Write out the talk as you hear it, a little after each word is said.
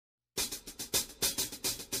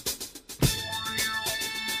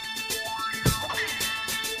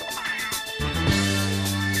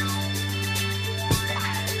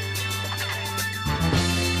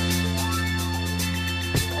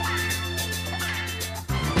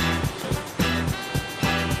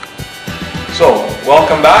So,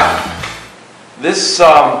 welcome back. This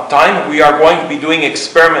time we are going to be doing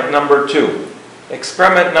experiment number 2.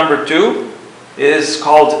 Experiment number 2 is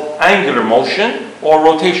called angular motion or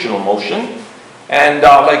rotational motion. And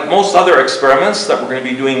like most other experiments that we're going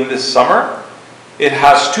to be doing this summer, it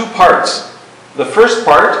has 2 parts. The first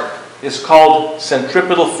part is called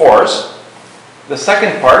centripetal force. The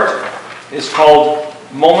second part is called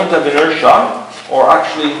moment of inertia, or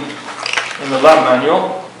actually in the lab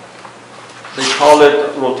manual they call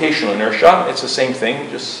it rotational inertia. It's the same thing,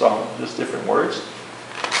 just different words.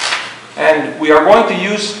 And we are going to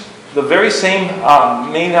use the very same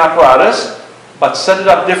main apparatus, but set it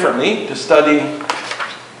up differently to study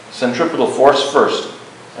centripetal force first,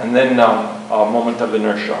 and then moment of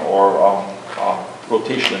inertia or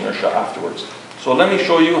rotational inertia afterwards. So let me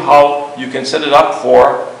show you how you can set it up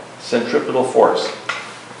for centripetal force.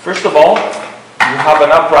 First of all, you have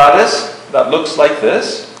an apparatus that looks like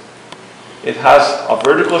this. It has a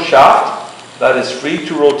vertical shaft that is free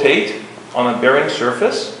to rotate on a bearing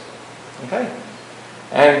surface. Okay.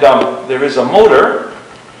 And there is a motor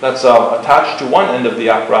that's attached to one end of the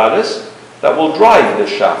apparatus that will drive this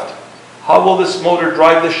shaft. How will this motor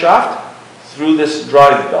drive the shaft? Through this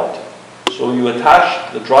drive belt. So you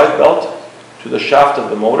attach the drive belt to the shaft of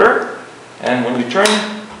the motor, and when you turn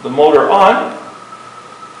the motor on,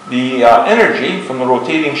 the energy from the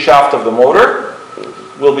rotating shaft of the motor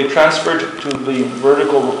will be transferred to the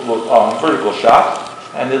vertical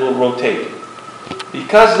shaft, and it will rotate.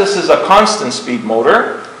 Because this is a constant speed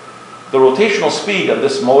motor, the rotational speed of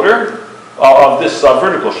this motor,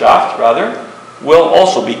 vertical shaft rather, will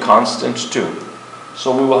also be constant too.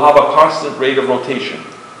 So we will have a constant rate of rotation.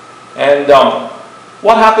 And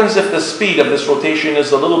what happens if the speed of this rotation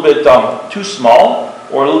is a little bit too small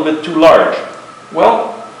or a little bit too large?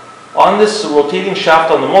 Well, on this rotating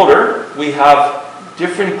shaft on the motor, we have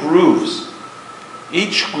different grooves.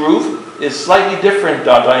 Each groove is slightly different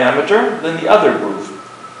diameter than the other groove.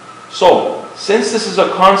 So, since this is a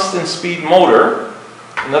constant speed motor,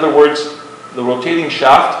 in other words, the rotating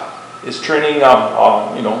shaft is turning at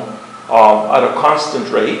a constant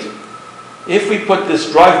rate. If we put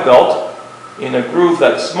this drive belt in a groove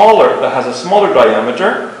that's smaller, that has a smaller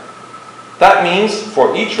diameter, that means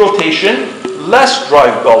for each rotation, less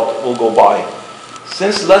drive belt will go by.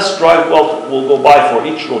 Since less drive belt will go by for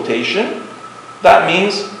each rotation, that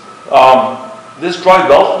means this drive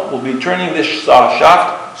belt will be turning this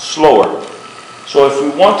shaft slower. So if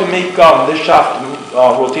we want to make this shaft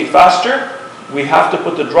rotate faster, we have to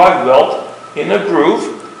put the drive belt in a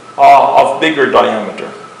groove of bigger diameter.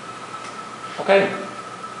 Okay,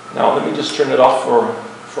 now let me just turn it off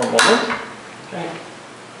for a moment. Okay.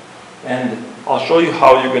 And I'll show you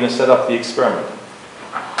how you're going to set up the experiment.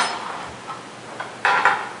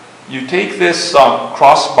 You take this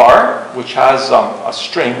crossbar, which has a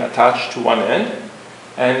string attached to one end,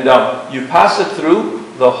 and you pass it through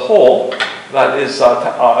the hole that is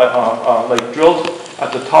drilled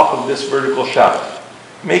at the top of this vertical shaft,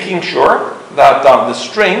 making sure that the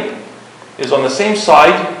string is on the same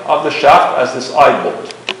side of the shaft as this eye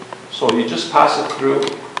bolt. So you just pass it through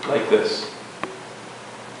like this.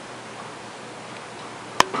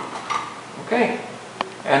 Okay.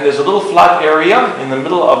 And there's a little flat area in the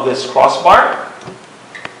middle of this crossbar.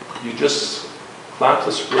 You just clamp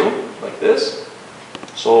the screw like this,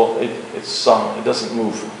 so it doesn't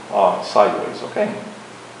move sideways. Okay.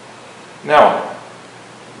 Now,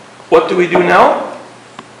 what do we do now?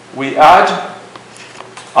 We add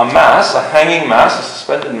a mass, a hanging mass, a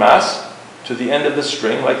suspended mass, to the end of the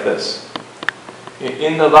string like this.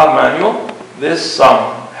 In the lab manual, this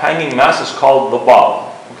hanging mass is called the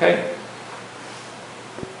bob. Okay.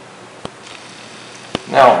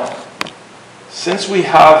 Now, since we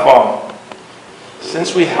have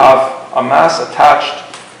a mass attached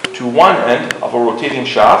to one end of a rotating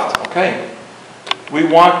shaft, okay, we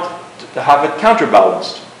want to have it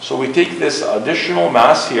counterbalanced. So we take this additional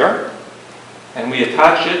mass here and we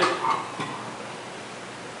attach it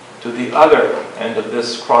to the other end of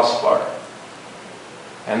this crossbar.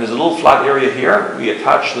 And there's a little flat area here. We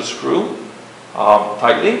attach the screw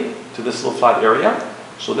tightly to this little flat area,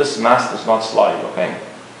 so this mass does not slide. Okay.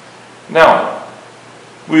 Now,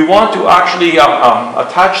 we want to actually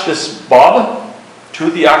attach this bob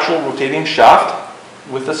to the actual rotating shaft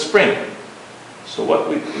with a spring. So what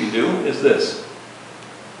we do is this.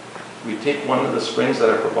 We take one of the springs that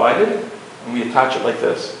are provided and we attach it like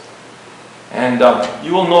this. And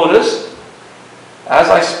you will notice, as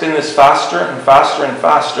I spin this faster and faster and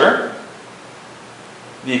faster,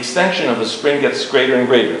 the extension of the spring gets greater and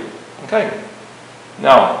greater. Okay.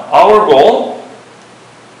 Now, our goal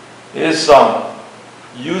is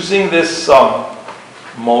using this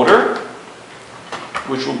motor,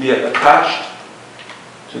 which will be attached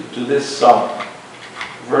to this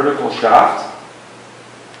vertical shaft.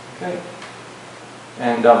 Okay.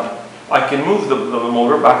 And I can move the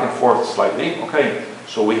motor back and forth slightly. Okay.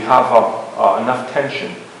 So we have enough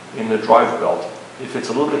tension in the drive belt. If it's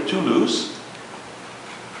a little bit too loose,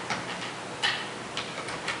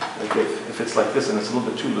 like if it's like this and it's a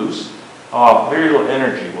little bit too loose, very little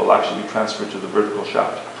energy will actually be transferred to the vertical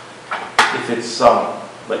shaft. If it's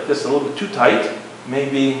like this, a little bit too tight,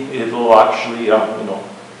 maybe it will actually,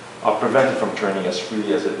 prevent it from turning as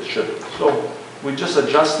freely as it should. So we just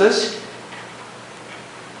adjust this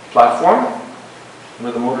platform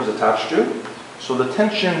where the motor is attached to. So the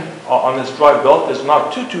tension on this drive belt is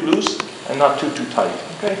not too loose and not too tight.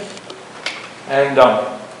 Okay, and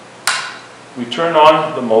we turn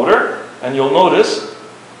on the motor, and you'll notice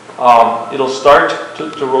it'll start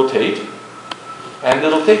to rotate, and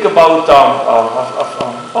it'll take about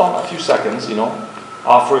a few seconds,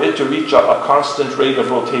 for it to reach a constant rate of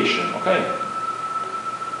rotation. Okay.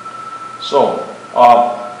 So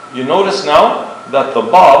you notice now that the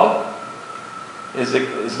bob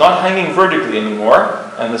is not hanging vertically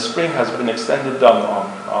anymore, and the spring has been extended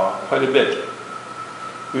quite a bit.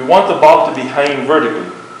 We want the bob to be hanging vertically.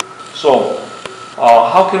 So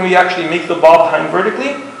how can we actually make the bob hang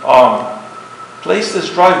vertically? Place this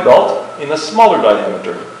drive belt in a smaller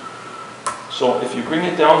diameter. So if you bring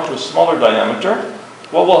it down to a smaller diameter,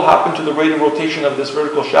 what will happen to the rate of rotation of this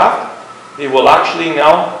vertical shaft? It will actually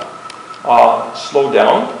now slow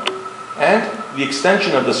down, and the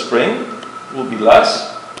extension of the spring will be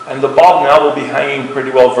less, and the bob now will be hanging pretty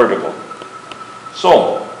well vertical.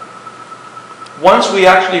 So once we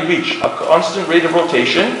actually reach a constant rate of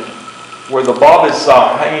rotation, where the bob is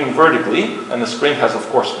hanging vertically, and the spring has of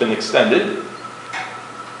course been extended,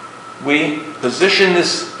 we position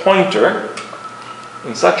this pointer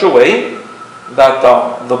in such a way that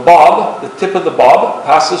the bob, the tip of the bob,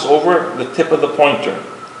 passes over the tip of the pointer.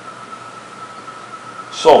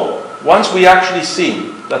 So once we actually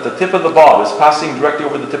see that the tip of the bob is passing directly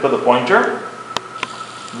over the tip of the pointer,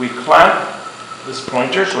 we clamp this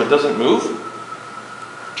pointer so it doesn't move,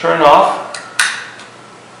 turn off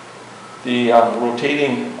the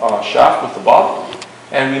rotating shaft with the bob,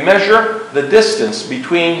 and we measure the distance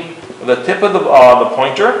between the tip of the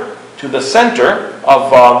pointer to the center of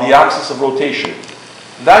the axis of rotation.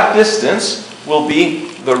 That distance will be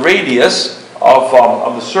the radius of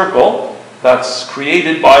the circle that's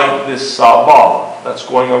created by this bob that's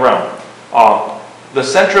going around. The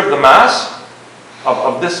center of the mass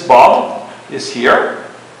of this bob is here,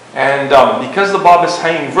 and because the bob is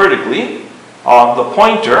hanging vertically, the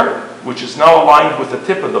pointer, which is now aligned with the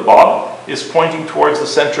tip of the bob, is pointing towards the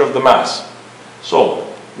center of the mass. So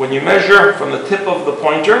when you measure from the tip of the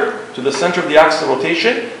pointer to the center of the axis of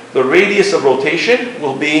rotation, the radius of rotation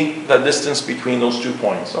will be the distance between those 2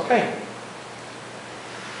 points. Okay.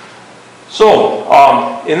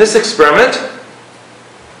 So in this experiment,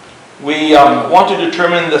 we want to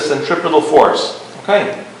determine the centripetal force.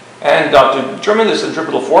 Okay. And to determine the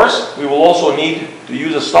centripetal force, we will also need to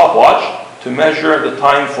use a stopwatch to measure the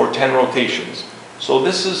time for 10 rotations. So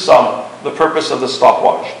this is the purpose of the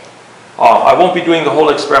stopwatch. I won't be doing the whole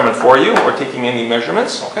experiment for you or taking any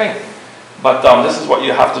measurements, okay? But this is what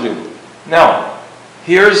you have to do. Now,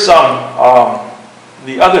 here's the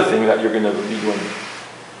other thing that you're going to be doing.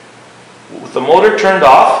 With the motor turned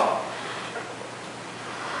off,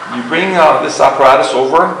 you bring this apparatus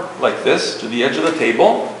over like this to the edge of the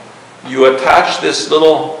table. You attach this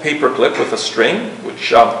little paper clip with a string,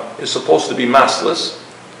 which is supposed to be massless,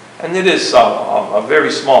 and it is a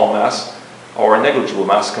very small mass, or a negligible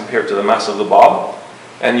mass compared to the mass of the bob,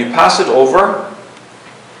 and you pass it over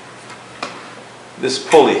this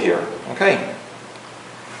pulley here. Okay.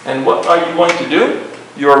 And what are you going to do?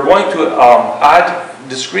 You are going to add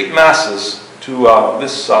discrete masses to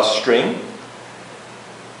this string,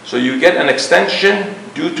 so you get an extension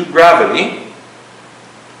due to gravity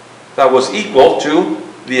that was equal to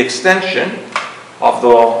the extension of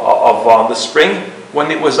the spring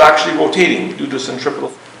when it was actually rotating due to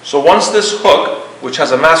centripetal. So once this hook, which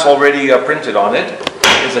has a mass already printed on it,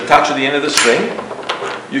 is attached to the end of the string,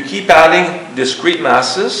 you keep adding discrete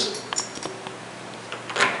masses,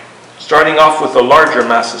 starting off with the larger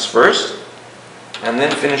masses first, and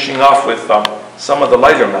then finishing off with some of the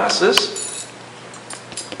lighter masses,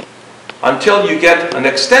 until you get an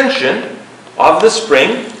extension of the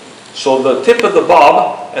spring. So the tip of the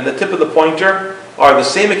bob and the tip of the pointer are the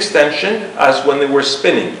same extension as when they were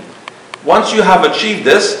spinning. Once you have achieved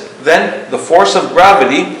this, then the force of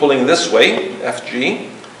gravity pulling this way, Fg,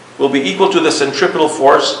 will be equal to the centripetal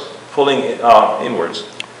force pulling inwards.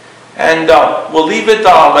 And we'll leave it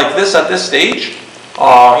like this at this stage.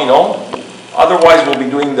 Otherwise we'll be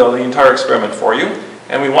doing the entire experiment for you.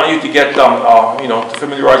 And we want you to get, to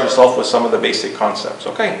familiarize yourself with some of the basic concepts.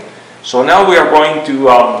 Okay. So now we are going to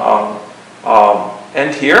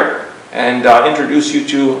end here and introduce you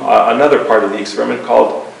to another part of the experiment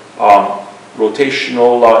called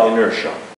rotational inertia.